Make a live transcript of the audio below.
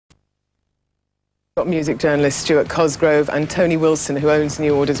Music journalist Stuart Cosgrove and Tony Wilson, who owns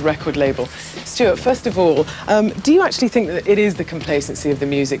New Order's record label. Stuart, first of all, do you actually think that it is the complacency of the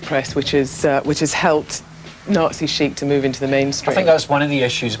music press which has helped Nazi chic to move into the mainstream? I think that's one of the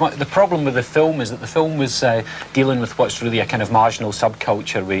issues. The problem with the film is that the film was dealing with what's really a kind of marginal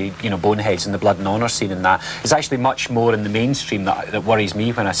subculture with, you know, boneheads and the blood and honour scene, and that is actually much more in the mainstream that worries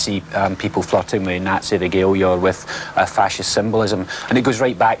me when I see people flirting with Nazi regalia or with fascist symbolism. And it goes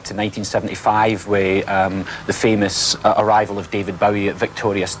right back to 1975 with the famous arrival of David Bowie at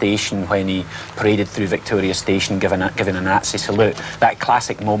Victoria Station when he paraded through Victoria Station giving a Nazi salute. That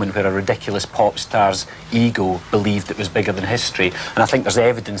classic moment where a ridiculous pop star's ego believed it was bigger than history, and I think there's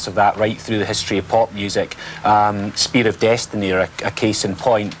evidence of that right through the history of pop music. Spear of Destiny are a case in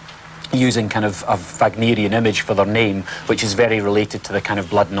point, using kind of a Wagnerian image for their name, which is very related to the kind of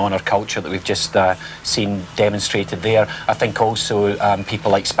blood and honour culture that we've just seen demonstrated there. I think also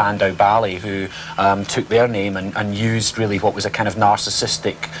people like Spandau Ballet, who took their name and used really what was a kind of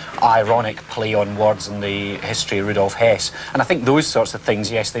narcissistic, ironic play on words in the history of Rudolf Hess. And I think those sorts of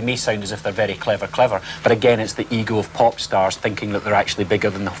things, yes, they may sound as if they're very clever, but again, it's the ego of pop stars thinking that they're actually bigger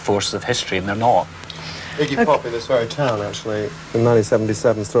than the forces of history, and they're not. Iggy Pop in this very town, actually, in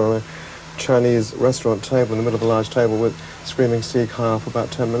 1977, stood on a Chinese restaurant table in the middle of a large table with screaming Sieg Heil for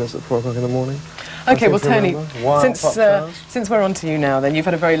about 10 minutes at 4 o'clock in the morning. OK, well, Tony, since we're on to you now, then, you've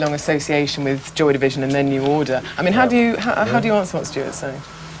had a very long association with Joy Division and then New Order. I mean, how do you answer what Stuart's saying?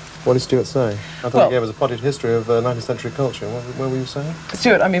 What did Stuart say? I thought he gave us a potted history of 19th century culture. What were you saying?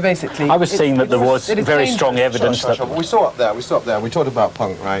 Stuart, I mean, basically... I was saying that there was very strong evidence that... We saw up there, we talked about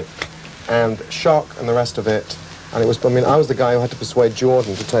punk, right? And shock and the rest of it. And it was, I mean, I was the guy who had to persuade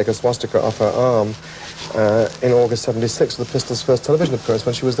Jordan to take a swastika off her arm in August '76 for the Pistols' first television appearance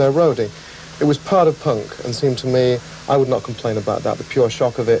when she was their roadie. It was part of punk and seemed to me, I would not complain about that, the pure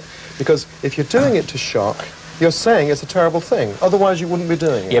shock of it. Because if you're doing it to shock, you're saying it's a terrible thing. Otherwise, you wouldn't be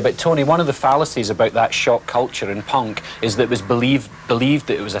doing it. Yeah, but Tony, one of the fallacies about that shock culture in punk is that it was believed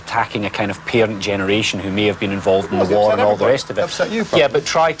that it was attacking a kind of parent generation who may have been involved in the war and all the rest of it. Upset you, probably. Yeah, but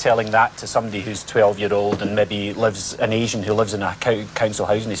try telling that to somebody who's 12-year-old and maybe an Asian who lives in a council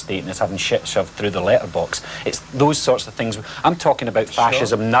housing estate and is having shit shoved through their letterbox. It's those sorts of things. I'm talking about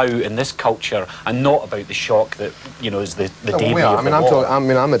fascism now in this culture, and not about the shock that, you know, is the debut of the war. I'm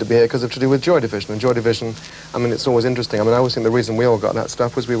meant to be here because of to do with Joy Division, and Joy Division, I mean, it's always interesting. I mean, I always think the reason we all got that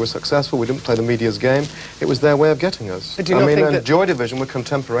stuff was we were successful. We didn't play the media's game. It was their way of getting us. But do you not think that Joy Division were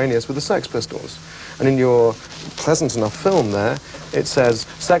contemporaneous with the Sex Pistols. And in your pleasant enough film there, it says,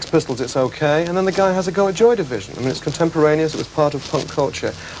 Sex Pistols, it's okay, and then the guy has a go at Joy Division. I mean, it's contemporaneous. It was part of punk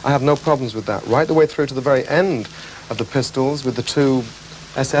culture. I have no problems with that. Right the way through to the very end of the Pistols with the two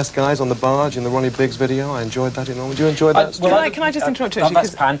SS guys on the barge in the Ronnie Biggs video. I enjoyed that enormously. Do you enjoy that? Can I just interrupt you?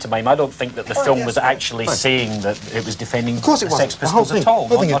 That's pantomime. I don't think that the film was actually saying that it was defending the Sex Pistols at all.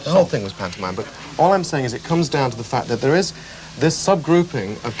 The whole thing was pantomime, but all I'm saying is it comes down to the fact that there is this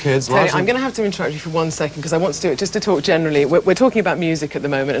subgrouping of kids... Tony, I'm going to have to interrupt you for 1 second because I want to do it just to talk generally. We're talking about music at the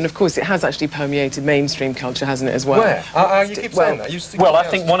moment, and of course it has actually permeated mainstream culture, hasn't it, as well? Where? You keep saying that. Well, I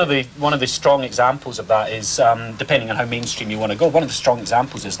think one of the strong examples of that is, depending on how mainstream you want to go, one of the strong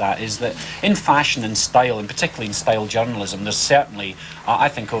examples is that in fashion and style, and particularly in style journalism, there's certainly, I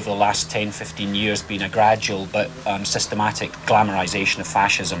think over the last 10, 15 years, been a gradual but systematic glamorisation of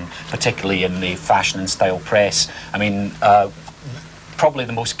fascism, particularly in the fashion and style press. I mean, probably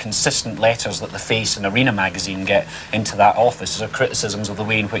the most consistent letters that The Face and Arena magazine get into that office are criticisms of the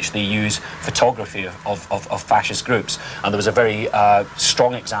way in which they use photography of fascist groups. And there was a very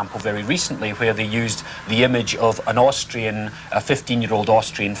strong example very recently where they used the image of an Austrian, a 15-year-old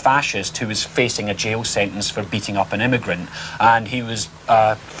Austrian fascist who was facing a jail sentence for beating up an immigrant. And he was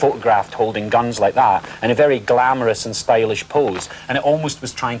photographed holding guns like that in a very glamorous and stylish pose. And it almost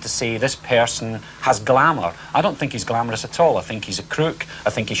was trying to say this person has glamour. I don't think he's glamorous at all. I think he's a crook. I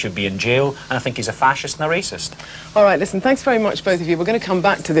think he should be in jail, and I think he's a fascist and a racist. All right, listen, thanks very much, both of you. We're going to come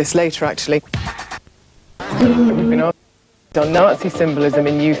back to this later, actually. We've been on Nazi symbolism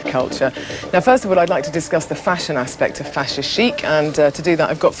in youth culture. Now, first of all, I'd like to discuss the fashion aspect of fascist chic, and to do that,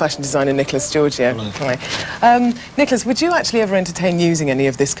 I've got fashion designer Nicholas Giorgio. Hi. Nicholas, would you actually ever entertain using any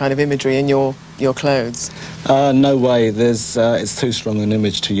of this kind of imagery in your clothes? No way. It's too strong an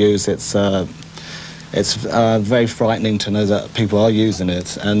image to use. It's very frightening to know that people are using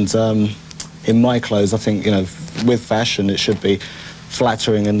it, and in my clothes, I think, you know, with fashion, it should be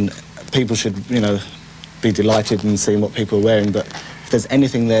flattering, and people should, you know, be delighted in seeing what people are wearing. But there's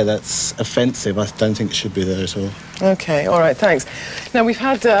anything there that's offensive, I don't think it should be there at all. OK, all right, thanks. Now, we've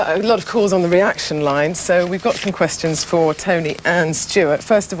had a lot of calls on the reaction line, so we've got some questions for Tony and Stuart.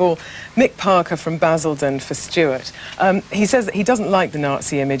 First of all, Mick Parker from Basildon for Stuart. He says that he doesn't like the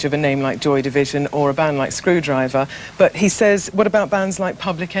Nazi image of a name like Joy Division or a band like Screwdriver, but he says, what about bands like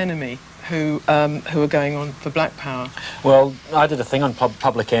Public Enemy, who are going on for Black Power? Well, I did a thing on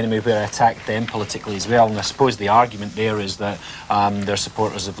Public Enemy where I attacked them politically as well, and I suppose the argument there is that they're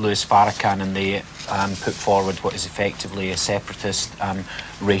supporters of Louis Farrakhan, and they put forward what is effectively a separatist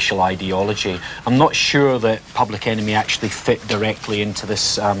racial ideology. I'm not sure that Public Enemy actually fit directly into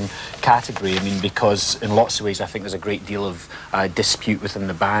this category. I mean, because in lots of ways I think there's a great deal of dispute within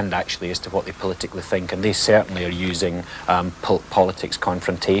the band actually as to what they politically think, and they certainly are using politics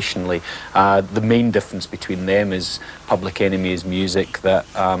confrontationally. The main difference between them is Public Enemy is music that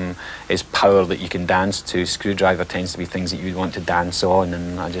is power that you can dance to. Screwdriver tends to be things that you want to dance on,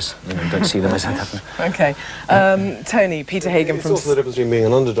 and I just don't see them as a difference. OK. Tony, Peter Hagan from... It's also the difference between being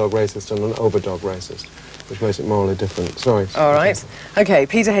an underdog racist and an overdog racist, which makes it morally different. Sorry. All right. OK,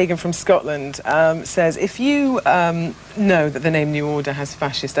 Peter Hagan from Scotland says, if you know that the name New Order has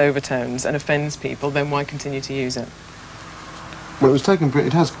fascist overtones and offends people, then why continue to use it? Well, it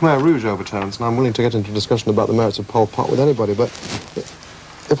has Khmer Rouge overtones, and I'm willing to get into a discussion about the merits of Pol Pot with anybody, but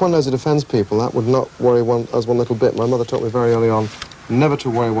if one knows it offends people, that would not worry us one little bit. My mother taught me very early on never to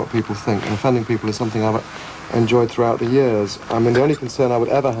worry what people think, and offending people is something I've enjoyed throughout the years. I mean, the only concern I would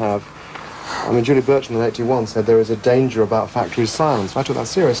ever have, I mean, Julie Burchin in '81 said there is a danger about factory silence. I took that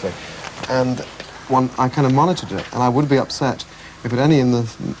seriously, and I kind of monitored it, and I would be upset if at any in the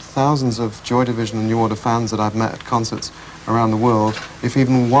thousands of Joy Division and New Order fans that I've met at concerts around the world, if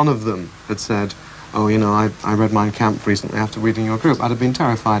even one of them had said, oh, you know, I read Mein Kampf recently after reading your group, I'd have been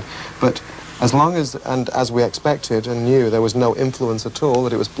terrified. But as long as, and as we expected and knew, there was no influence at all,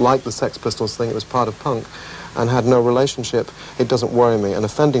 that it was like the Sex Pistols thing, it was part of punk, and had no relationship, it doesn't worry me. And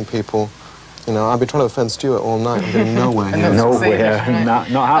offending people, you know, I've been trying to offend Stuart all night, I'm getting nowhere here. Nowhere, not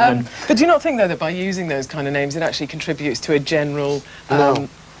happening. But do you not think, though, that by using those kind of names, it actually contributes to a general...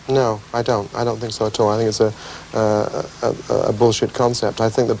 No, I don't. I don't think so at all. I think it's a bullshit concept. I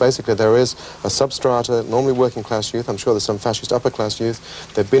think that basically there is a substrata, normally working class youth. I'm sure there's some fascist upper class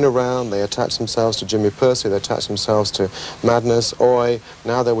youth. They've been around, they attach themselves to Jimmy Percy, they attach themselves to Madness, Oi,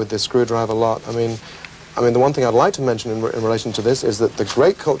 now they're with this Screwdriver lot. I mean, the one thing I'd like to mention in relation to this is that the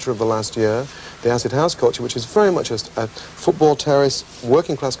great culture of the last year, the acid house culture, which is very much a football terrace,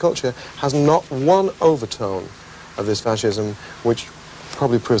 working class culture, has not one overtone of this fascism, which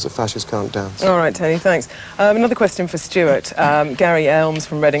probably proves that fascists can't dance. All right, Tony, thanks. Another question for Stuart. Gary Elms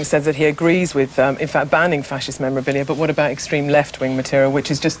from Reading says that he agrees with, in fact, banning fascist memorabilia, but what about extreme left-wing material, which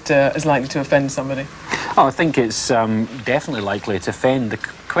is just as likely to offend somebody? Oh, I think it's definitely likely to offend. The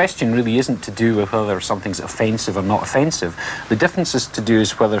question really isn't to do with whether something's offensive or not offensive. The difference is to do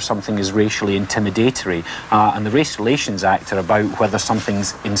is whether something is racially intimidatory. And the Race Relations Act are about whether something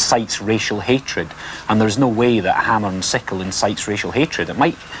incites racial hatred. And there's no way that a hammer and sickle incites racial hatred. It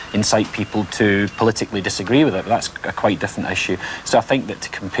might incite people to politically disagree with it, but that's a quite different issue. So I think that to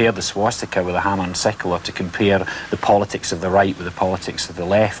compare the swastika with a hammer and sickle, or to compare the politics of the right with the politics of the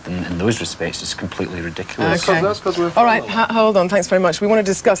left in those respects, is completely ridiculous. Okay. All right, hold on, thanks very much. We want to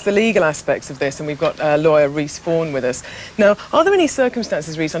discuss the legal aspects of this, and we've got lawyer Rhys Fawn with us. Now, are there any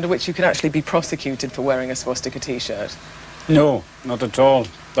circumstances, Rhys, under which you could actually be prosecuted for wearing a swastika T-shirt? No, not at all.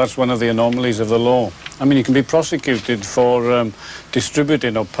 That's one of the anomalies of the law. I mean, you can be prosecuted for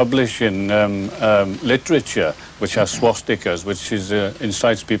distributing or publishing literature which has swastikas, which is,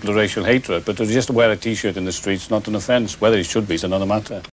 incites people to racial hatred, but to just wear a T-shirt in the street's not an offence. Whether it should be is another matter.